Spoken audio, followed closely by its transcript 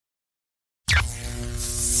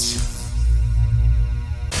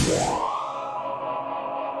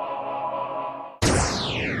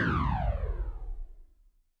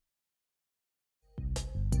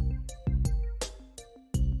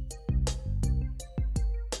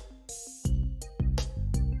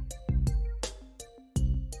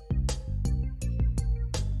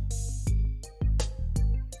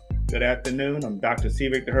Good afternoon. I'm Dr. C.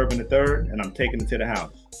 Victor Herbin III, and I'm taking it to the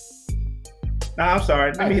house. No, I'm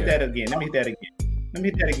sorry. Let me hit that again.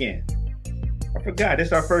 I forgot. This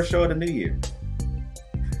is our first show of the new year.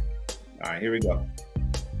 All right, here we go.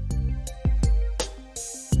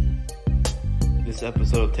 This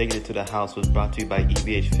episode of Taking It to the House was brought to you by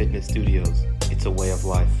EVH Fitness Studios. It's a way of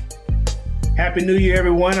life. Happy New Year,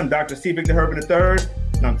 everyone. I'm Dr. C. Victor Herbin III,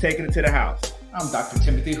 and I'm taking it to the house. I'm Dr.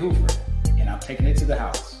 Timothy Hoover, and I'm taking it to the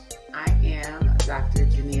house. I am Dr.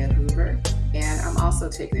 Jania Hoover, and I'm also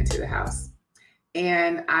taking it to the house.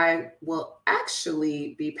 And I will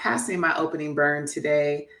actually be passing my opening burn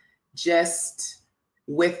today, just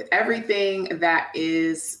with everything that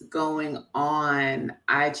is going on.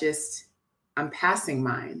 I'm passing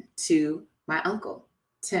mine to my uncle.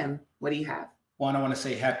 Tim, what do you have? One, I want to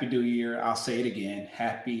say Happy New Year. I'll say it again.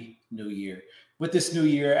 Happy New Year. With this new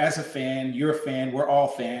year, as a fan, you're a fan, we're all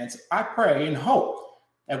fans. I pray and hope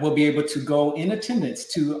that we'll be able to go in attendance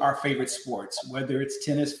to our favorite sports, whether it's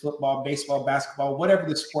tennis, football, baseball, basketball, whatever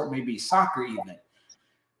the sport may be, soccer even.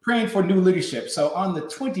 Praying for new leadership. So on the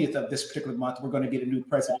 20th of this particular month, we're going to get a new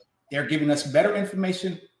president. They're giving us better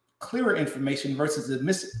information, clearer information versus the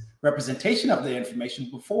misrepresentation of the information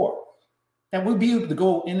before. That we'll be able to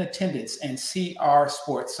go in attendance and see our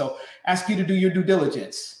sports. So ask you to do your due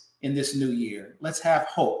diligence in this new year. Let's have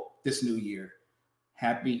hope this new year.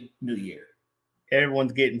 Happy New Year.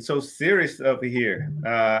 Everyone's getting so serious over here.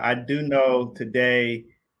 I do know today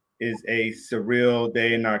is a surreal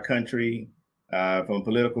day in our country from a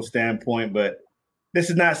political standpoint, but this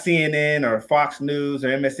is not CNN or Fox News or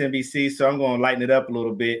MSNBC, so I'm going to lighten it up a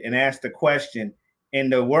little bit and ask the question in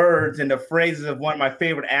the words and the phrases of one of my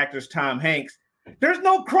favorite actors, Tom Hanks. There's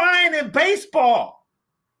no crying in baseball.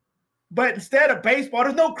 But instead of baseball,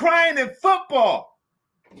 there's no crying in football.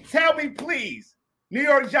 Tell me, please, New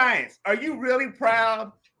York Giants, are you really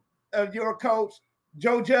proud of your coach,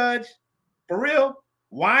 Joe Judge? For real?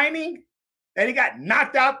 Whining that he got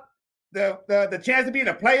knocked out the chance to be in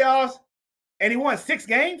the playoffs and he won 6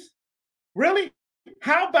 games? Really?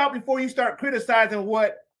 How about before you start criticizing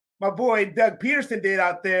what my boy Doug Peterson did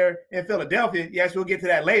out there in Philadelphia? Yes, we'll get to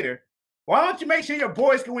that later. Why don't you make sure your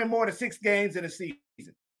boys can win more than 6 games in a season?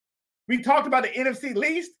 We talked about the NFC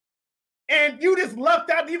least, and you just lucked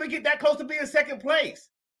out to even get that close to being second place.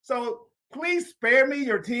 So please spare me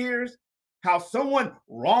your tears, how someone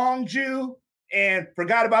wronged you and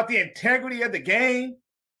forgot about the integrity of the game.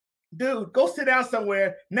 Dude, go sit down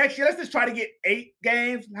somewhere. Next year, let's just try to get 8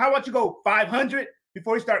 games. How about you go 500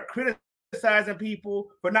 before you start criticizing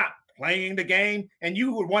people for not playing the game? And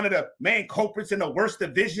you were one of the main culprits in the worst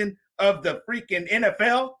division of the freaking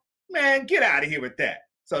NFL. Man, get out of here with that.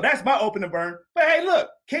 So that's my opening burn. But hey, look,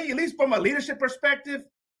 can you at least from a leadership perspective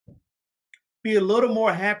be a little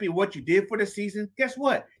more happy with what you did for the season? Guess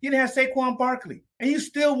what? You didn't have Saquon Barkley, and you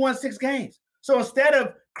still won 6 games. So instead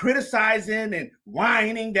of criticizing and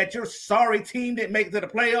whining that your sorry team didn't make it to the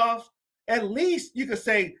playoffs, at least you could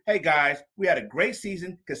say, hey, guys, we had a great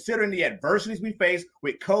season considering the adversities we faced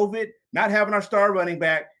with COVID, not having our star running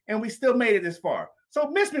back, and we still made it this far. So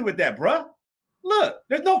miss me with that, bruh. Look,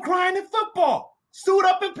 there's no crying in football. Suit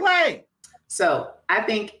up and play. So I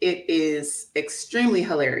think it is extremely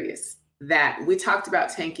hilarious that we talked about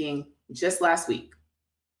tanking just last week.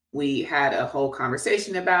 We had a whole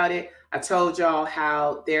conversation about it. I told y'all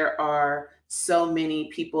how there are so many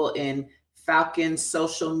people in Falcons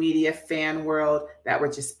social media fan world that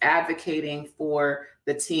were just advocating for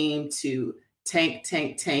the team to tank,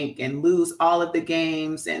 and lose all of the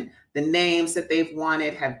games. And the names that they've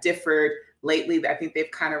wanted have differed lately. I think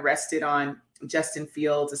they've kind of rested on Justin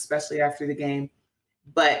Fields, especially after the game.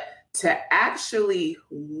 But to actually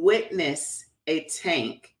witness a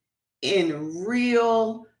tank in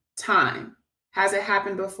real time, has it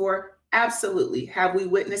happened before? Absolutely. Have we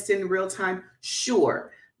witnessed it in real time?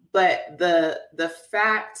 Sure. But the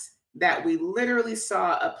fact that we literally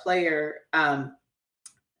saw a player,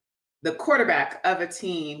 the quarterback of a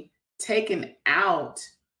team, taken out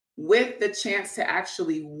with the chance to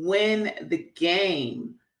actually win the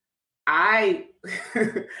game, I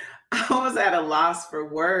was at a loss for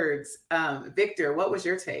words. Victor, what was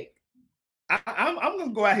your take? I'm going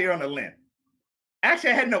to go out here on a limb. Actually,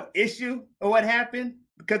 I had no issue with what happened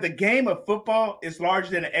because the game of football is larger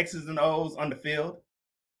than the X's and O's on the field.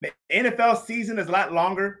 The NFL season is a lot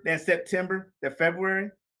longer than September to February.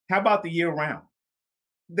 How about the year round?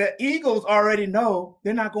 The Eagles already know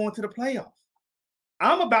they're not going to the playoffs.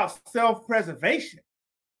 I'm about self-preservation.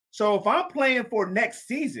 So if I'm playing for next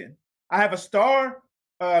season, I have a star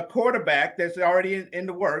quarterback that's already in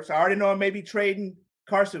the works. I already know I may be trading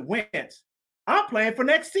Carson Wentz. I'm playing for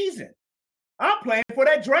next season. I'm playing for for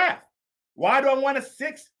that draft. Why do I want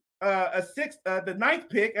the ninth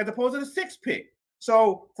pick as opposed to the sixth pick?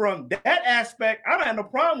 So from that aspect, I don't have no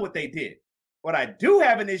problem with what they did. What I do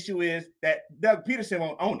have an issue is that Doug Peterson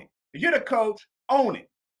won't own it. If you're the coach, own it.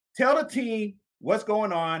 Tell the team what's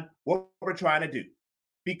going on, what we're trying to do.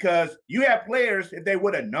 Because you have players, if they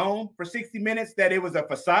would have known for 60 minutes that it was a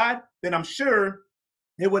facade, then I'm sure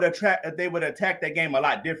they would attack that game a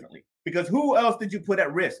lot differently. Because who else did you put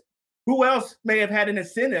at risk? Who else may have had an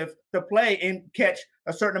incentive to play and catch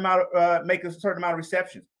a certain amount of, make a certain amount of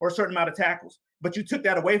receptions or a certain amount of tackles? But you took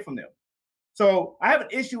that away from them. So I have an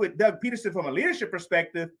issue with Doug Peterson from a leadership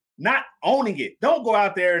perspective, not owning it. Don't go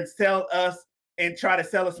out there and sell us and try to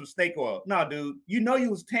sell us some snake oil. No, dude, you know you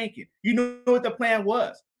was tanking. You know what the plan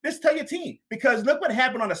was. Just tell your team, because look what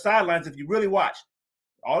happened on the sidelines if you really watch.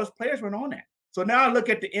 All his players weren't on that. So now I look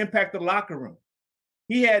at the impact of the locker room.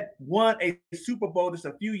 He had won a Super Bowl just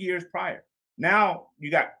a few years prior. Now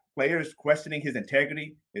you got players questioning his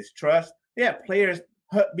integrity, his trust. They have players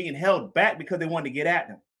being held back because they wanted to get at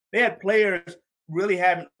him. They had players really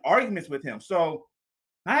having arguments with him. So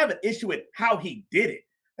I have an issue with how he did it.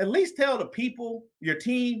 At least tell the people, your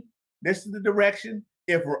team, this is the direction.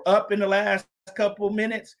 If we're up in the last couple of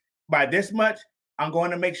minutes by this much, I'm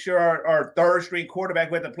going to make sure our third string quarterback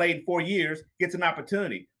who hasn't played in 4 years gets an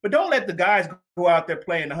opportunity. But don't let the guys go out there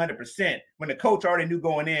playing 100% when the coach already knew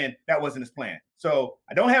going in that wasn't his plan. So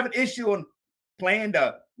I don't have an issue on playing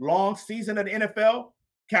the long season of the NFL,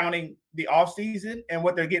 counting the offseason and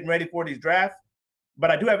what they're getting ready for these drafts.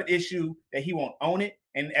 But I do have an issue that he won't own it.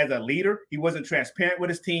 And as a leader, he wasn't transparent with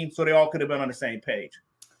his team, so they all could have been on the same page.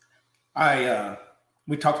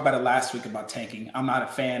 We talked about it last week about tanking. I'm not a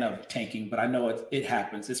fan of tanking, but I know it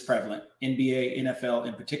happens. It's prevalent. NBA, NFL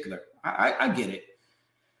in particular. I get it.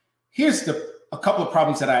 Here's a couple of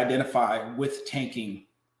problems that I identify with tanking.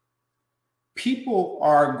 People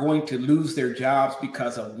are going to lose their jobs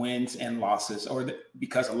because of wins and losses, or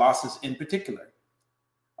because of losses in particular.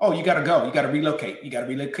 Oh, you got to go. You got to relocate. You got to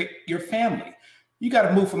relocate your family. You got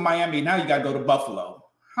to move from Miami. Now you got to go to Buffalo.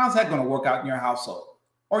 How's that going to work out in your household?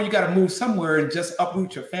 Or you got to move somewhere and just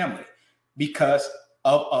uproot your family because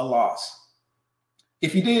of a loss.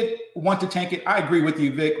 If you did want to tank it, I agree with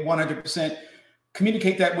you, Vic, 100%.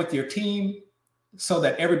 Communicate that with your team so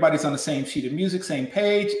that everybody's on the same sheet of music, same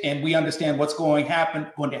page, and we understand what's going to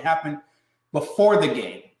happen before the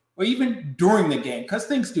game or even during the game, because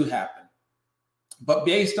things do happen. But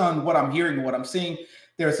based on what I'm hearing and what I'm seeing,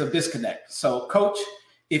 there's a disconnect. So, Coach,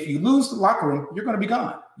 if you lose the locker room, you're going to be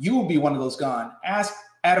gone. You will be one of those gone. Ask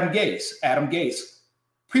Adam Gase,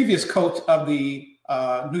 previous coach of the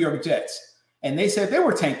New York Jets. And they said they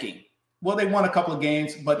were tanking. Well, they won a couple of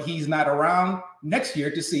games, but he's not around next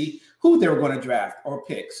year to see who they were going to draft or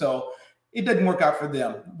pick. So it didn't work out for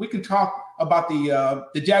them. We can talk about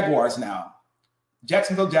the Jaguars now.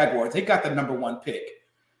 Jacksonville Jaguars, they got the number 1 pick.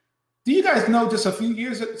 Do you guys know just a few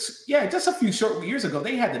short years ago,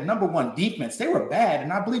 they had the number 1 defense. They were bad.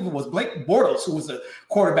 And I believe it was Blake Bortles who was the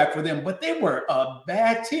quarterback for them, but they were a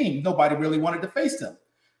bad team. Nobody really wanted to face them.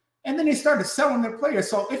 And then they started selling their players.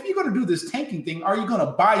 So if you're going to do this tanking thing, are you going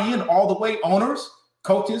to buy in all the way, owners,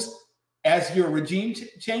 coaches, as your regime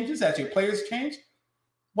changes, as your players change?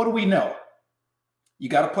 What do we know? You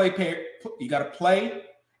got to play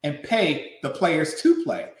and pay the players to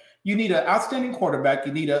play. You need an outstanding quarterback.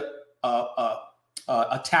 You need a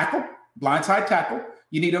tackle, blindside tackle.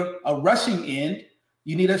 You need a rushing end.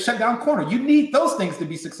 You need a shutdown corner. You need those things to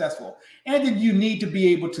be successful. And then you need to be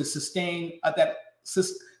able to sustain that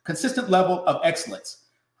consistent level of excellence.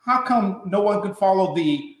 How come no one can follow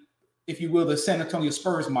the San Antonio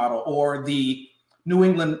Spurs model or the New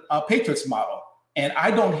England Patriots model? And I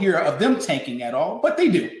don't hear of them tanking at all, but they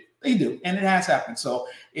do. They do. And it has happened. So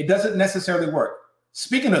it doesn't necessarily work.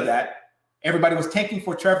 Speaking of that, everybody was tanking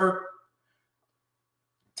for Trevor.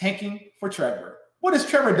 What has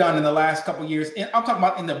Trevor done in the last couple of years? And I'm talking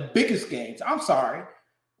about in the biggest games. I'm sorry.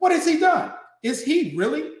 What has he done? Is he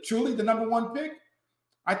really, truly the number 1 pick?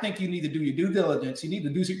 I think you need to do your due diligence. You need to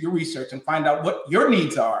do your research and find out what your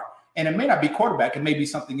needs are. And it may not be quarterback. It may be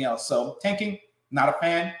something else. So tanking, not a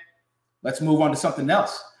fan. Let's move on to something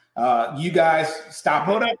else. You guys stop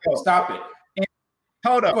it. Stop it. And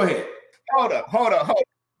Hold up. Go ahead. Hold up.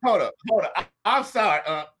 I'm sorry.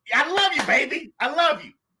 I love you, baby. I love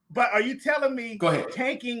you. But are you telling me Go ahead.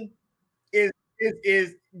 Tanking is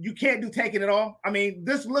you can't do tanking at all? I mean,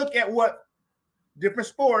 just look at what different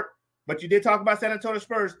sport, but you did talk about San Antonio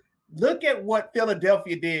Spurs. Look at what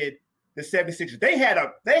Philadelphia did, the 76ers. They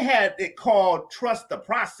had it called trust the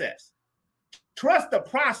process. Trust the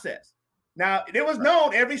process. Now, it was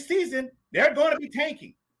known every season they're going to be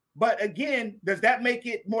tanking. But again, does that make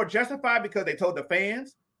it more justified? Because they told the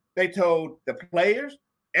fans, they told the players,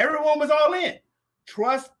 everyone was all in.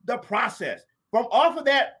 Trust the process. From off of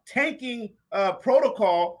that tanking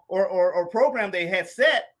protocol or program they had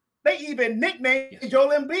set, they even nicknamed Joel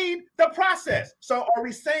Embiid the process. So are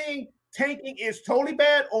we saying tanking is totally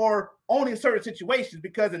bad or only in certain situations?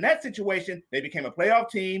 Because in that situation, they became a playoff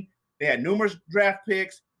team. They had numerous draft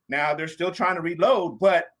picks. Now they're still trying to reload,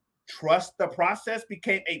 but trust the process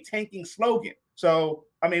became a tanking slogan. So,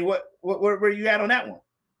 I mean, where are you at on that one?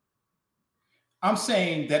 I'm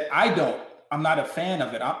saying that I'm not a fan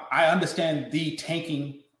of it. I understand the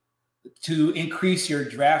tanking to increase your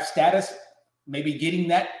draft status, maybe getting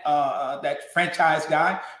that franchise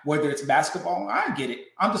guy, whether it's basketball. I get it.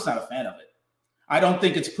 I'm just not a fan of it. I don't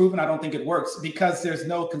think it's proven. I don't think it works because there's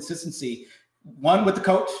no consistency. One, with the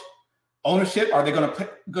coach, ownership. Are they going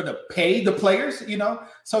to pay the players? You know.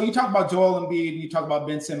 So you talk about Joel Embiid, you talk about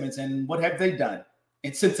Ben Simmons, and what have they done?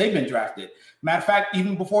 And since they've been drafted, matter of fact,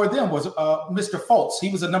 even before them was Mr. Fultz. He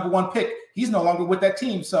was a number 1 pick. He's no longer with that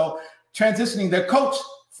team. So transitioning their coach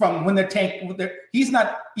from when he's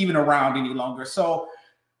not even around any longer. So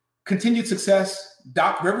continued success.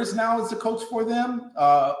 Doc Rivers now is the coach for them.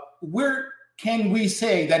 Where can we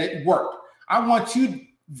say that it worked? I want you,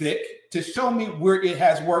 Vic, to show me where it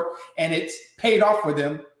has worked and it's paid off for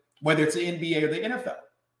them, whether it's the NBA or the NFL.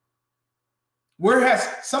 Where has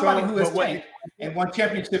somebody who has tanked and won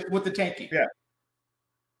championship with the tanking?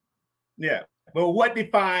 Yeah. But what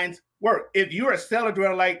defines work? If you're a cellar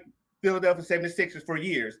dweller like Philadelphia 76ers for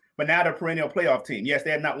years, but now they're a perennial playoff team. Yes, they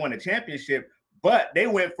have not won a championship, but they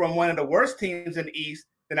went from one of the worst teams in the East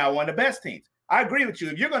to now one of the best teams. I agree with you.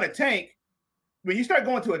 If you're going to tank, when you start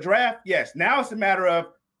going to a draft, yes, now it's a matter of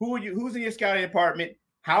who's in your scouting department.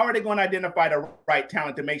 How are they going to identify the right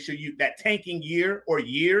talent to make sure that tanking year or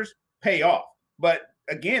years pay off? But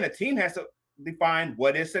again, a team has to define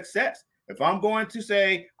what is success. If I'm going to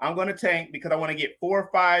say I'm going to tank because I want to get 4 or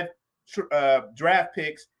 5 draft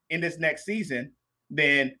picks in this next season,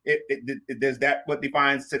 then does that what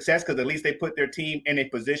defines success? Because at least they put their team in a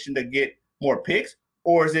position to get more picks,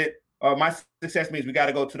 or is it my success means we got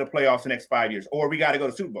to go to the playoffs the next 5 years, or we got to go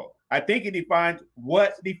to Super Bowl? I think it defines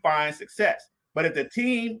what defines success. But if the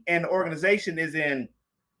team and the organization is in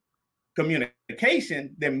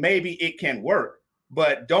communication, then maybe it can work.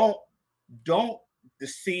 But don't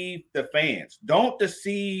deceive the fans. Don't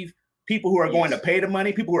deceive people who are going to pay the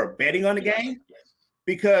money, people who are betting on the game.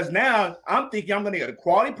 Because now I'm thinking I'm going to get a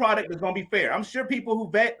quality product that's going to be fair. I'm sure people who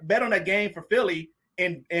bet on that game for Philly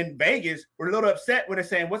in Vegas were a little upset when they're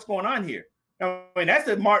saying, what's going on here? I mean, that's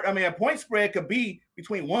a point spread could be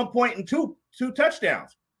between 1 point and two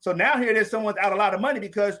touchdowns. So now here it is, someone's out a lot of money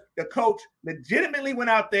because the coach legitimately went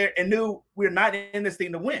out there and knew we're not in this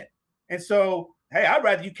thing to win. And so, hey, I'd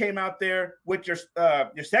rather you came out there with your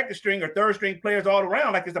second string or third string players all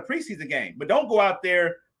around like it's a preseason game. But don't go out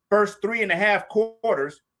there first 3.5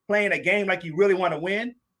 quarters playing a game like you really want to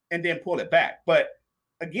win and then pull it back. But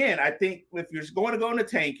again, I think if you're going to go into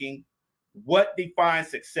tanking, what defines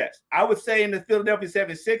success? I would say in the Philadelphia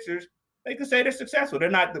 76ers, they could say they're successful. They're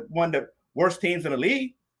not one of the worst teams in the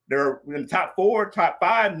league. They're in the top 4, top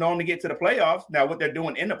 5, known to get to the playoffs. Now, what they're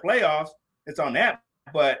doing in the playoffs, it's on that.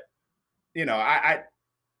 But, you know, I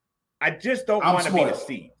just don't want to be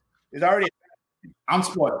deceived. It's already. I'm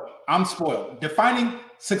spoiled. Defining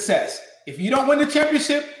success. If you don't win the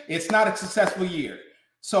championship, it's not a successful year.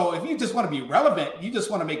 So if you just want to be relevant, you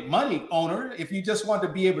just want to make money, owner. If you just want to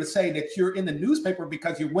be able to say that you're in the newspaper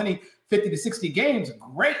because you're winning 50 to 60 games,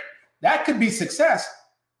 great. That could be success.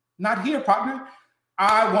 Not here, partner.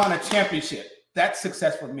 I want a championship. That's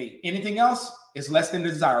success for me. Anything else is less than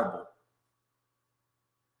desirable.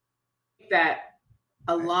 That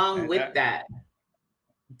along with that,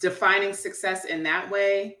 defining success in that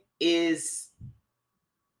way is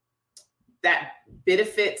that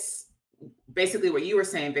benefits basically what you were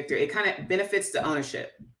saying, Victor. It kind of benefits the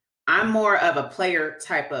ownership. I'm more of a player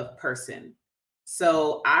type of person.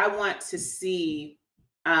 So I want to see,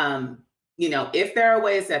 if there are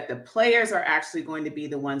ways that the players are actually going to be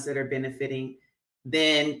the ones that are benefiting,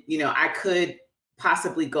 then, I could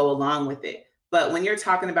possibly go along with it. But when you're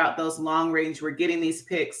talking about those long range, we're getting these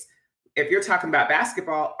picks. If you're talking about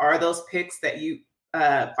basketball, are those picks that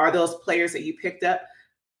are those players that you picked up?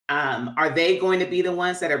 Are they going to be the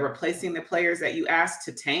ones that are replacing the players that you asked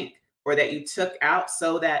to tank or that you took out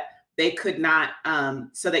so that they could not,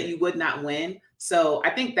 so that you would not win? So I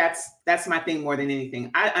think that's my thing more than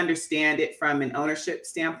anything. I understand it from an ownership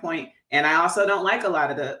standpoint. And I also don't like a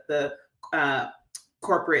lot of the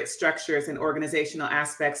corporate structures and organizational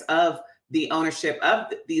aspects of the ownership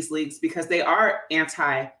of these leagues because they are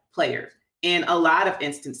players in a lot of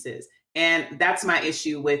instances. And that's my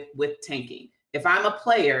issue with tanking. If I'm a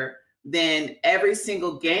player, then every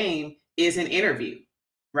single game is an interview,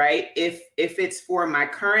 right? If it's for my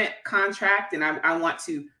current contract and I want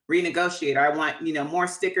to renegotiate, or I want, more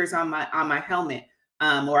stickers on my helmet,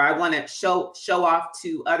 or I want to show off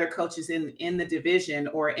to other coaches in the division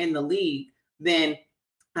or in the league, then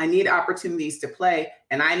I need opportunities to play,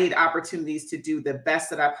 and I need opportunities to do the best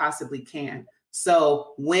that I possibly can.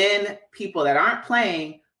 So when people that aren't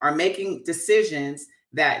playing are making decisions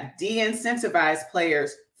that de-incentivize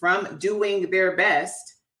players from doing their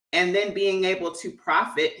best and then being able to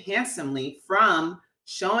profit handsomely from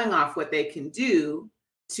showing off what they can do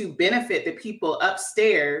to benefit the people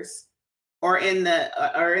upstairs or in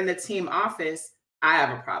the team office, I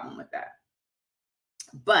have a problem with that.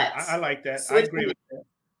 But I like that. I agree with that.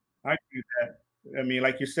 I mean,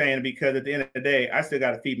 like you're saying, because at the end of the day, I still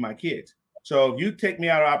got to feed my kids. So if you take me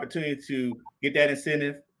out of opportunity to get that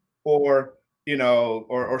incentive, or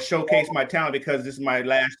or showcase my talent because this is my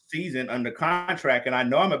last season under contract and I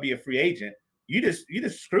know I'm gonna be a free agent, you just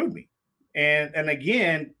screwed me. And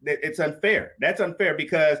again, it's unfair. That's unfair,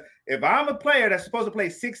 because if I'm a player that's supposed to play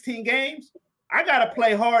 16 games, I gotta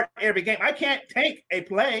play hard every game. I can't tank a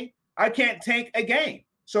play. I can't tank a game.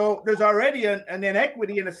 So there's already an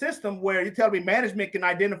inequity in the system where you tell me management can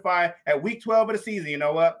identify at week 12 of the season, you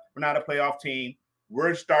know what? We're not a playoff team.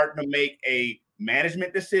 We're starting to make a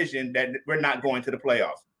management decision that we're not going to the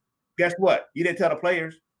playoffs. Guess what? You didn't tell the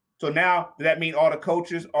players. So now, does that mean all the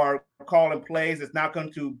coaches are calling plays that's not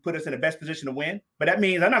going to put us in the best position to win? But that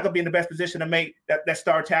means I'm not going to be in the best position to make that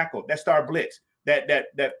star tackle, that star blitz, that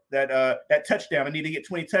touchdown. I need to get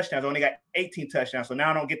 20 touchdowns. I only got 18 touchdowns. So now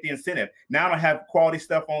I don't get the incentive. Now I don't have quality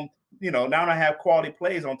stuff on, now I don't have quality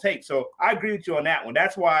plays on tape. So I agree with you on that one.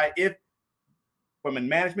 That's why, if from a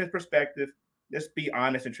management perspective, let's be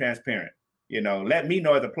honest and transparent. Let me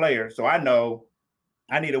know as a player, so I know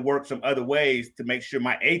I need to work some other ways to make sure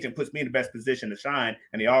my agent puts me in the best position to shine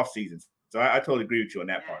in the off seasons. So I totally agree with you on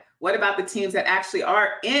that part. What about the teams that actually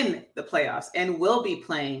are in the playoffs and will be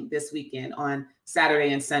playing this weekend on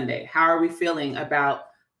Saturday and Sunday? How are we feeling about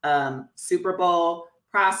Super Bowl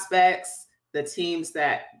prospects, the teams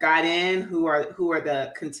that got in, who are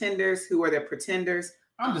the contenders, who are the pretenders?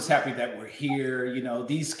 I'm just happy that we're here.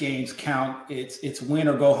 These games count. It's win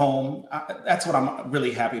or go home. That's what I'm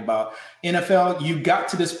really happy about. NFL, you got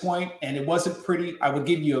to this point and it wasn't pretty. I would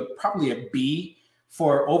give you probably a B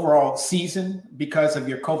for overall season because of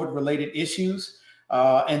your COVID related issues.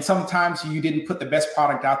 And sometimes you didn't put the best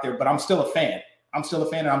product out there, but I'm still a fan.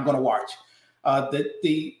 And I'm going to watch.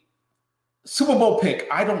 The Super Bowl pick,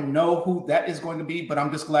 I don't know who that is going to be, but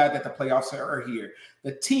I'm just glad that the playoffs are here.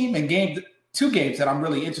 The team and two games that I'm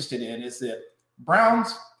really interested in is the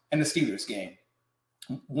Browns and the Steelers game.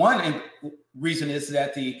 One reason is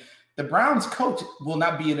that the Browns coach will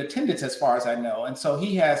not be in attendance as far as I know. And so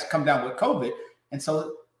he has come down with COVID. And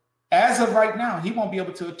so as of right now, he won't be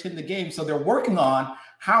able to attend the game. So they're working on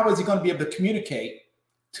how is he going to be able to communicate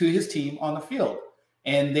to his team on the field.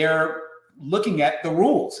 And they're looking at the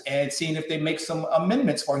rules and seeing if they make some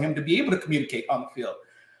amendments for him to be able to communicate on the field.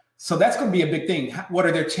 So that's going to be a big thing. What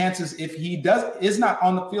are their chances if he is not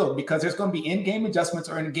on the field? Because there's going to be in-game adjustments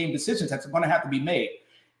or in-game decisions that's going to have to be made.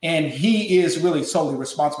 And he is really solely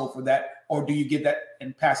responsible for that. Or do you give that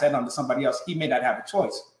and pass that on to somebody else? He may not have a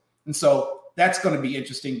choice. And so that's going to be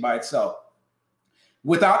interesting by itself.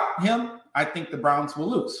 Without him, I think the Browns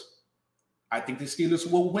will lose. I think the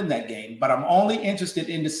Steelers will win that game. But I'm only interested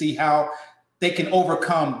in to see how they can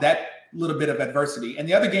overcome that little bit of adversity. And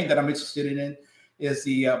the other game that I'm interested in is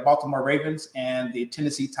the Baltimore Ravens and the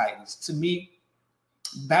Tennessee Titans. To me,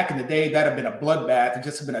 back in the day, that had been a bloodbath. It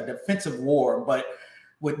just had been a defensive war. But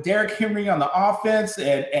with Derrick Henry on the offense,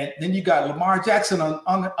 and then you got Lamar Jackson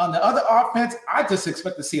on the other offense, I just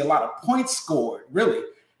expect to see a lot of points scored, really.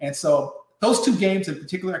 And so those two games in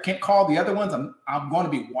particular, I can't call the other ones. I'm going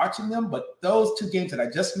to be watching them, but those two games that I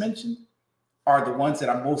just mentioned are the ones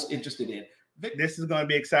that I'm most interested in. This is going to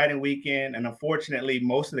be an exciting weekend, and unfortunately,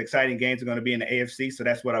 most of the exciting games are going to be in the AFC, so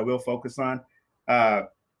that's what I will focus on.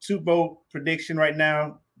 Super Bowl prediction right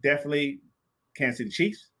now, definitely Kansas City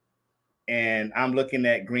Chiefs, and I'm looking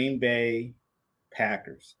at Green Bay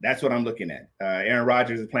Packers. That's what I'm looking at. Aaron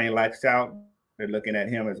Rodgers is playing lights out. They're looking at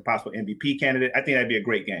him as a possible MVP candidate. I think that'd be a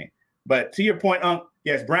great game. But to your point,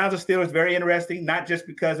 yes, Browns and Steelers, very interesting, not just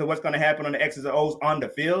because of what's going to happen on the X's and O's on the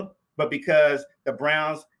field, but because the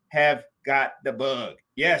Browns have got the bug.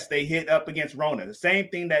 Yes, they hit up against Rona, the same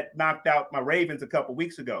thing that knocked out my Ravens a couple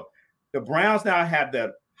weeks ago. The Browns now have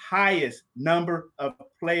the highest number of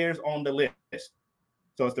players on the list.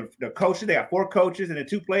 So it's the coaches. They got 4 coaches and then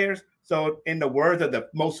 2 players. So in the words of the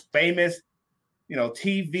most famous,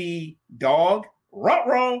 TV dog,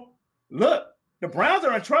 ruh-roh, look, the Browns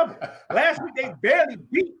are in trouble. Last week, they barely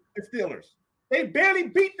beat the Steelers.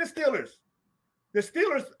 The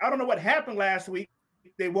Steelers, I don't know what happened last week.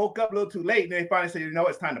 They woke up a little too late, and they finally said,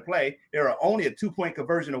 it's time to play. They were only a 2-point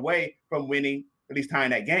conversion away from winning, at least tying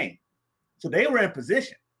that game. So they were in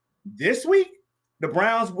position. This week, the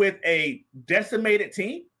Browns with a decimated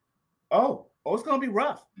team, it's going to be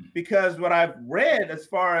rough, because what I've read as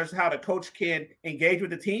far as how the coach can engage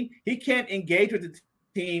with the team, he can't engage with the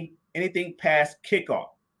team anything past kickoff,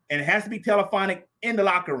 and it has to be telephonic in the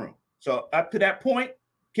locker room. So up to that point,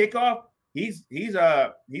 kickoff, he's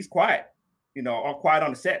quiet, all quiet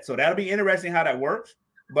on the set. So that'll be interesting how that works.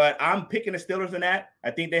 But I'm picking the Steelers in that.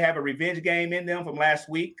 I think they have a revenge game in them from last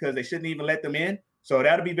week because they shouldn't even let them in. So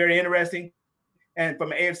that'll be very interesting. And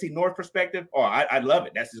from an AFC North perspective, I love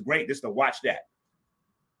it. That's just great just to watch that.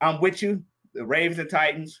 I'm with you. The Ravens and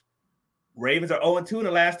Titans. Ravens are 0-2 in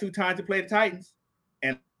the last 2 times to play the Titans.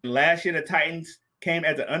 And last year, the Titans came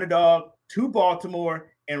as an underdog to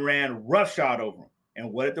Baltimore and ran roughshod over them.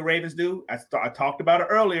 And what did the Ravens do? I talked about it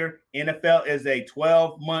earlier. NFL is a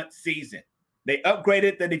 12-month season. They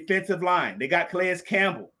upgraded the defensive line. They got Calais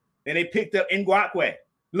Campbell. Then they picked up Ngakoue.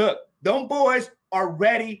 Look, them boys are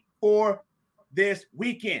ready for this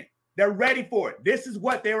weekend. They're ready for it. This is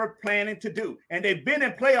what they were planning to do. And they've been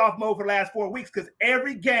in playoff mode for the last 4 weeks because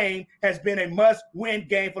every game has been a must-win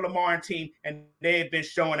game for Lamar and team, and they have been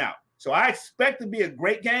showing out. So I expect to be a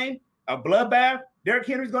great game, a bloodbath. Derrick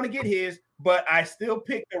Henry's going to get his, but I still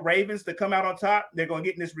pick the Ravens to come out on top. They're going to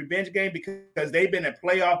get in this revenge game because they've been in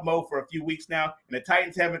playoff mode for a few weeks now, and the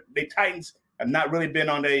Titans have not really been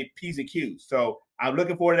on their P's and Q's. So I'm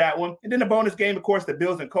looking forward to that one. And then the bonus game, of course, the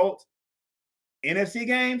Bills and Colts. NFC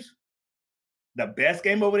games, the best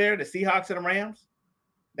game over there, the Seahawks and the Rams.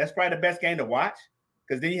 That's probably the best game to watch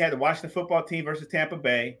because then you had the Washington football team versus Tampa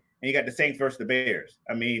Bay, and you got the Saints versus the Bears.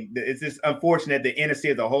 I mean, it's just unfortunate the NFC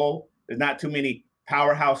as a whole, there's not too many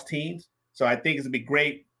powerhouse teams. So I think it's going to be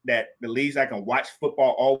great that the leagues I can watch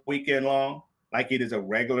football all weekend long like it is a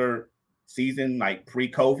regular season, like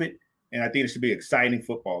pre-COVID. And I think it should be exciting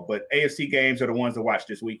football. But AFC games are the ones to watch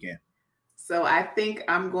this weekend. So I think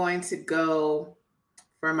I'm going to go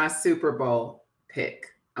for my Super Bowl pick.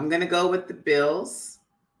 I'm going to go with the Bills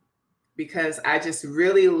because I just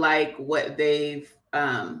really like what they've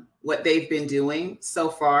been doing so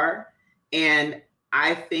far. And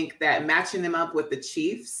I think that matching them up with the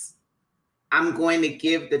Chiefs, I'm going to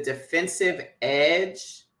give the defensive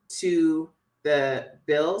edge to the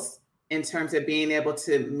Bills in terms of being able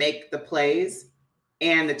to make the plays.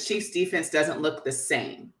 And the Chiefs defense doesn't look the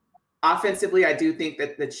same. Offensively, I do think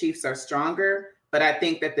that the Chiefs are stronger, but I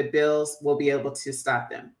think that the Bills will be able to stop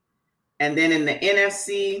them. And then in the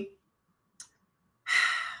NFC,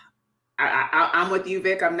 I'm with you,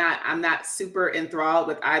 Vic. I'm not super enthralled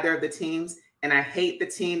with either of the teams, and I hate the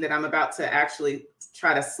team that I'm about to actually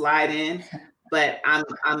try to slide in. But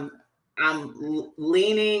I'm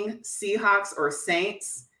leaning Seahawks or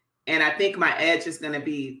Saints, and I think my edge is going to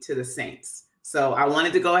be to the Saints. So I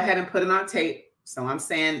wanted to go ahead and put it on tape. So I'm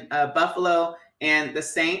saying Buffalo and the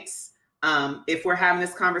Saints. If we're having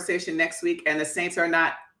this conversation next week and the Saints are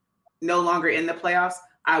no longer in the playoffs,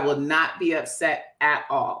 I will not be upset at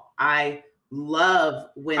all. I love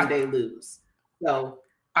when they lose. So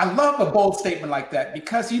I love a bold statement like that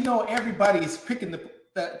because everybody's picking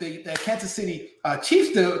the Kansas City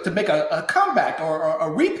Chiefs to make a comeback or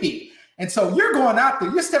a repeat. And so you're going out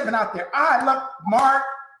there, you're stepping out there. I love mark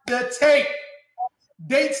the tape.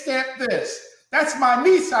 Date stamp this. That's my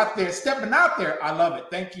niece out there stepping out there. I love it.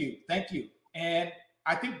 Thank you. And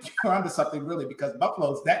I think you're onto something really because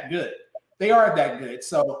Buffalo's that good. They are that good.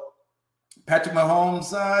 So Patrick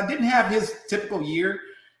Mahomes didn't have his typical year.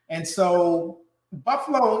 And so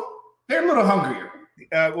Buffalo, they're a little hungrier.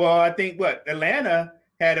 Well, I think Atlanta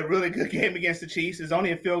had a really good game against the Chiefs. It's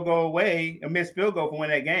only a missed field goal from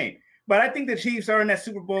winning that game. But I think the Chiefs are in that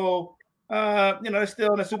Super Bowl. They're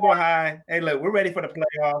still in the Super Bowl high. Hey, look, we're ready for the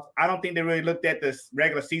playoffs. I don't think they really looked at this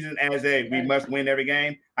regular season as we must win every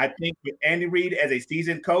game. I think with Andy Reid as a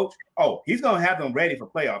seasoned coach, he's going to have them ready for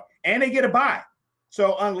playoff. And they get a bye.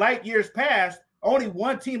 So unlike years past, only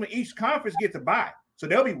one team in each conference gets a bye. So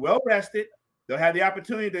they'll be well rested. They'll have the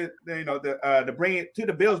opportunity to bring it to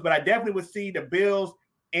the Bills. But I definitely would see the Bills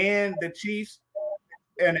and the Chiefs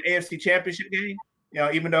in the AFC Championship game,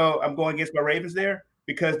 even though I'm going against my Ravens there.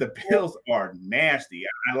 Because the Bills are nasty.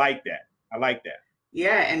 I like that.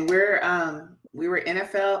 Yeah, and we were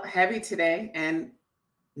NFL heavy today, and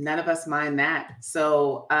none of us mind that.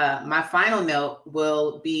 So my final note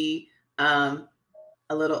will be a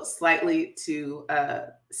little slightly to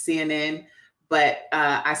CNN, but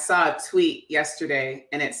I saw a tweet yesterday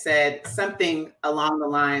and it said something along the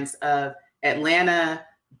lines of Atlanta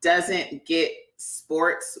doesn't get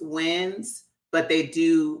sports wins, but they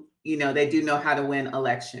do know how to win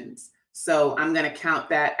elections. So I'm going to count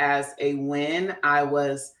that as a win. I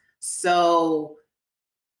was so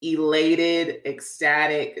elated,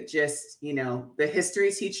 ecstatic, just, the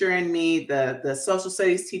history teacher in me, the social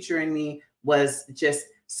studies teacher in me was just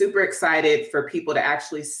super excited for people to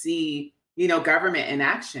actually see, government in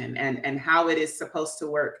action and how it is supposed to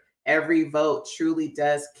work. Every vote truly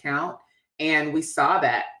does count. And we saw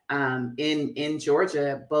that in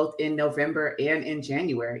Georgia, both in November and in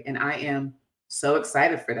January. And I am so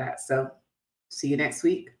excited for that. So see you next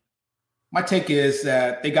week. My take is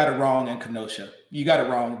that they got it wrong in Kenosha. You got it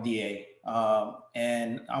wrong, DA.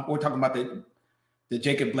 And we're talking about the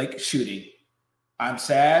Jacob Blake shooting. I'm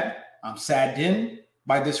sad. I'm saddened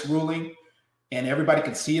by this ruling, and everybody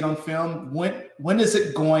can see it on film. When is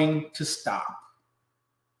it going to stop?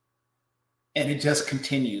 And it just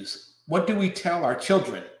continues. What do we tell our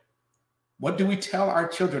children? What do we tell our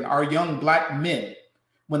children, our young Black men,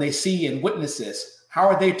 when they see and witness this? How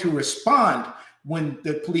are they to respond when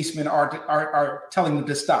the policemen are telling them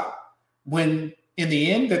to stop? When in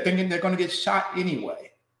the end, they're thinking they're going to get shot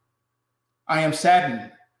anyway. I am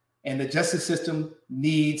saddened, and the justice system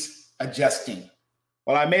needs adjusting.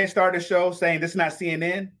 Well, I may start the show saying this is not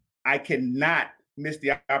CNN. I cannot miss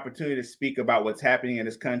the opportunity to speak about what's happening in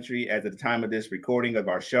this country at the time of this recording of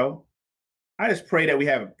our show. I just pray that we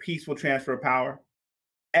have a peaceful transfer of power.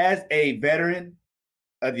 As a veteran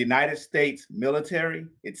of the United States military,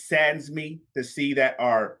 it saddens me to see that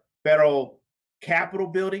our federal Capitol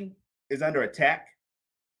building is under attack.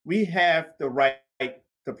 We have the right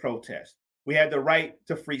to protest. We have the right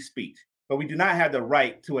to free speech, but we do not have the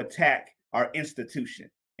right to attack our institution.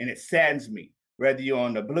 And it saddens me, whether you're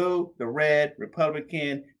on the blue, the red,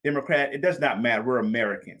 Republican, Democrat, it does not matter. We're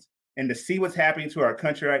Americans. And to see what's happening to our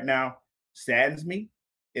country right now saddens me.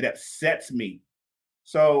 It upsets me.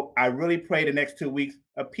 So I really pray the next 2 weeks,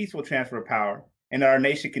 a peaceful transfer of power, and that our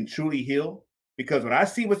nation can truly heal. Because when I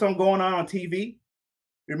see what's going on TV,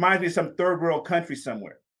 it reminds me of some third world country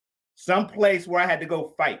somewhere, some place where I had to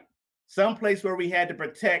go fight, some place where we had to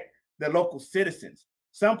protect the local citizens,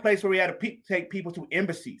 some place where we had to take people to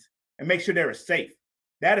embassies and make sure they were safe.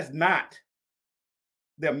 That is not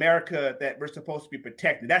the America that we're supposed to be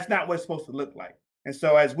protecting. That's not what it's supposed to look like. And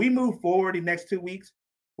so as we move forward the next 2 weeks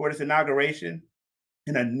for this inauguration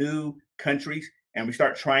in a new country and we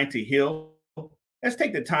start trying to heal, let's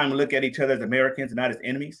take the time to look at each other as Americans and not as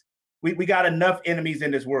enemies. We got enough enemies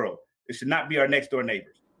in this world. It should not be our next door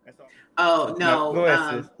neighbors. That's all. Oh,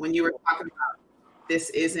 no. When you were talking about this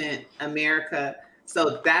isn't America.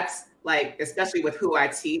 So that's like, especially with who I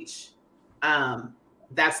teach,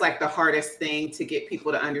 that's like the hardest thing to get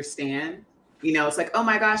people to understand. It's like, oh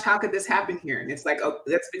my gosh, how could this happen here? And it's like, oh,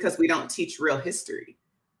 that's because we don't teach real history.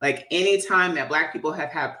 Like anytime that Black people have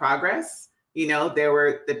had progress, there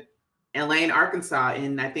were Elaine, Arkansas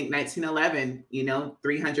in, I think, 1911,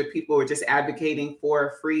 300 people were just advocating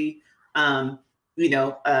for free, to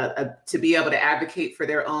be able to advocate for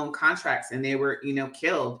their own contracts. And they were,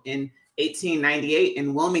 killed in 1898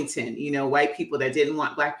 in Wilmington, white people that didn't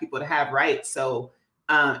want Black people to have rights. So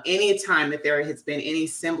anytime that there has been any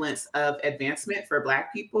semblance of advancement for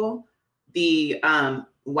Black people, the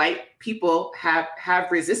white people have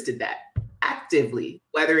resisted that actively,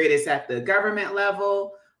 whether it is at the government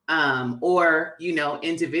level, or,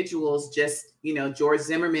 individuals just, George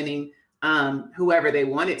Zimmermaning, whoever they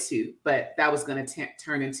wanted to, but that was going to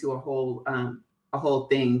turn into a whole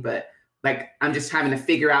thing. But like, I'm just having to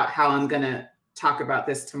figure out how I'm going to talk about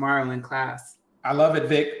this tomorrow in class. I love it,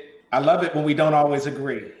 Vic. I love it when we don't always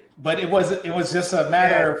agree, but it was just a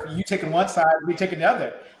matter of you taking one side, me taking the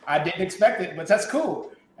other. I didn't expect it, but that's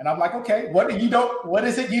cool. And I'm like, okay, what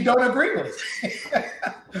is it you don't agree with?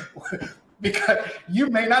 Because you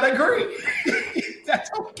may not agree. That's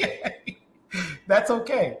okay. That's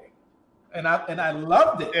okay. And I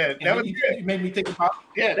loved it. Yeah, that was good. You made me think about.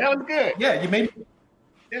 Yeah, that was good. Yeah, you made me.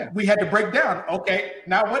 Yeah, we had to break down. Okay,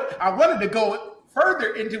 now what I wanted to go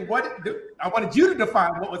further into I wanted you to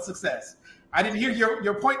define what was success. I didn't hear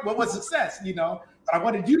your point. What was success? But I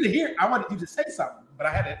wanted you to hear. I wanted you to say something, but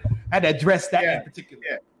I had to address that in particular.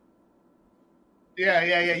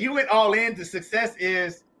 Yeah. You went all in. The success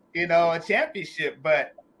is a championship,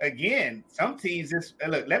 but again, some teams just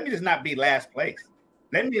look. Let me just not be last place.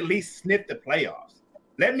 Let me at least sniff the playoffs.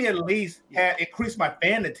 Let me at least increase my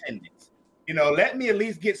fan attendance. let me at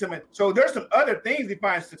least get some. So there's some other things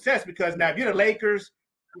define success, because now if you're the Lakers,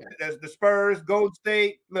 the Spurs, Golden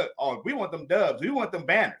State, look, we want them dubs. We want them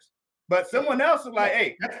banners. But someone else is like,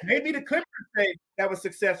 hey, maybe the Clippers say that was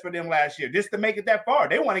success for them last year, just to make it that far.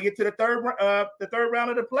 They want to get to the third round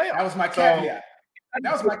of the playoffs. That was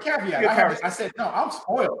my caveat. I said, no, I'm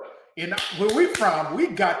spoiled. And where we from, we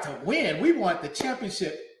got to win. We want the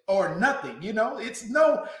championship or nothing. It's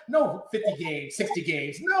no 50 games, 60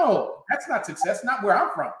 games. No, that's not success. Not where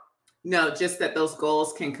I'm from. No, just that those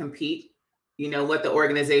goals can compete. What the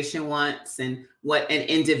organization wants and what an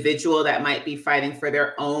individual that might be fighting for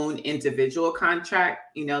their own individual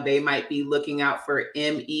contract, they might be looking out for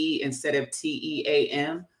ME instead of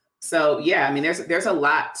TEAM. So, yeah, I mean, there's a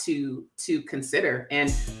lot to consider.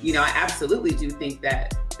 And, I absolutely do think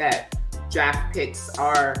that draft picks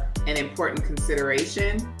are an important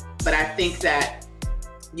consideration. But I think that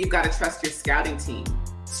you've got to trust your scouting team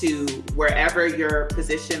to wherever your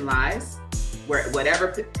position lies, whatever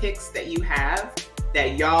picks that you have,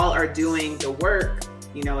 that y'all are doing the work,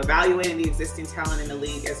 evaluating the existing talent in the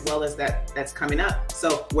league as well as that's coming up.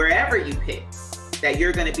 So wherever you pick, that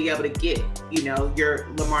you're going to be able to get, your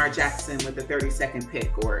Lamar Jackson with the 32nd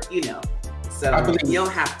pick, or, so I believe, you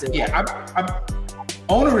don't have to. Yeah,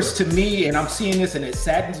 owners, to me, and I'm seeing this and it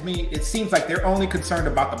saddens me, it seems like they're only concerned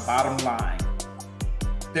about the bottom line.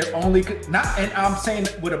 They're only not, and I'm saying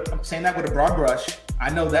that with a broad brush. I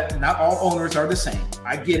know that not all owners are the same.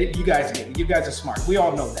 I get it. You guys get it. You guys are smart. We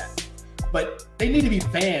all know that. But they need to be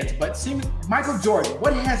fans. But see, Michael Jordan,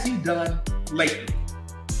 what has he done lately?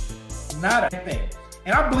 Not a thing.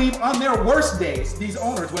 And I believe on their worst days, these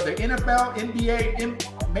owners, whether NFL,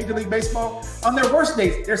 NBA, Major League Baseball, on their worst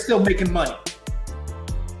days, they're still making money.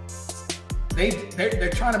 They're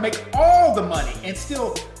trying to make all the money and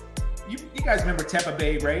still. You guys remember Tampa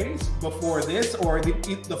Bay Rays before this, or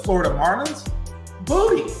the Florida Marlins?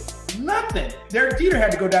 Booty, nothing. Derek Jeter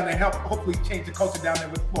had to go down there and help hopefully change the culture down there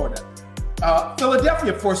with Florida.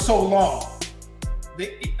 Philadelphia for so long.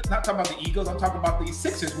 Not talking about the Eagles, I'm talking about the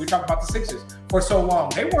Sixers. We're talking about the Sixers for so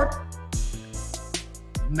long. They weren't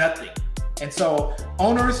nothing. And so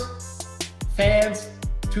owners, fans,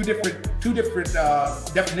 two different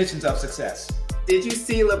definitions of success. Did you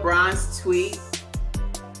see LeBron's tweet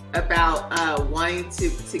about wanting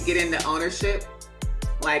to get into ownership?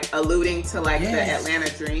 Like alluding to the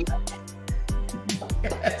Atlanta Dream.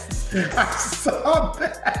 Yes, I saw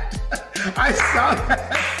that.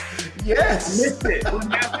 Yes. Missed it.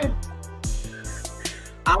 What happened?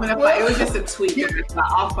 I'm gonna find. It was just a tweet.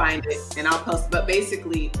 I'll find it and I'll post. But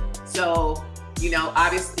basically, so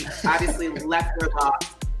obviously Leffler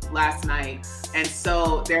lost last night, and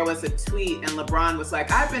so there was a tweet, and LeBron was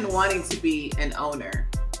like, "I've been wanting to be an owner."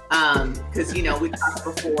 Because we talked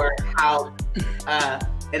before how,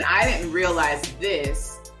 and I didn't realize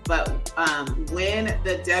this, but when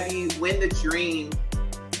the Dream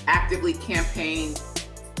actively campaigned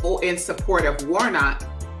in support of Warnock,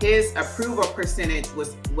 his approval percentage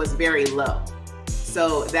was very low.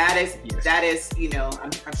 So that is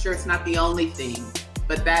I'm sure it's not the only thing,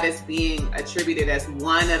 but that is being attributed as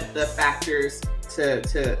one of the factors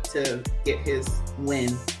to get his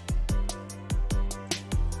win.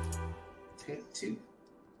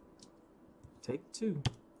 Take two.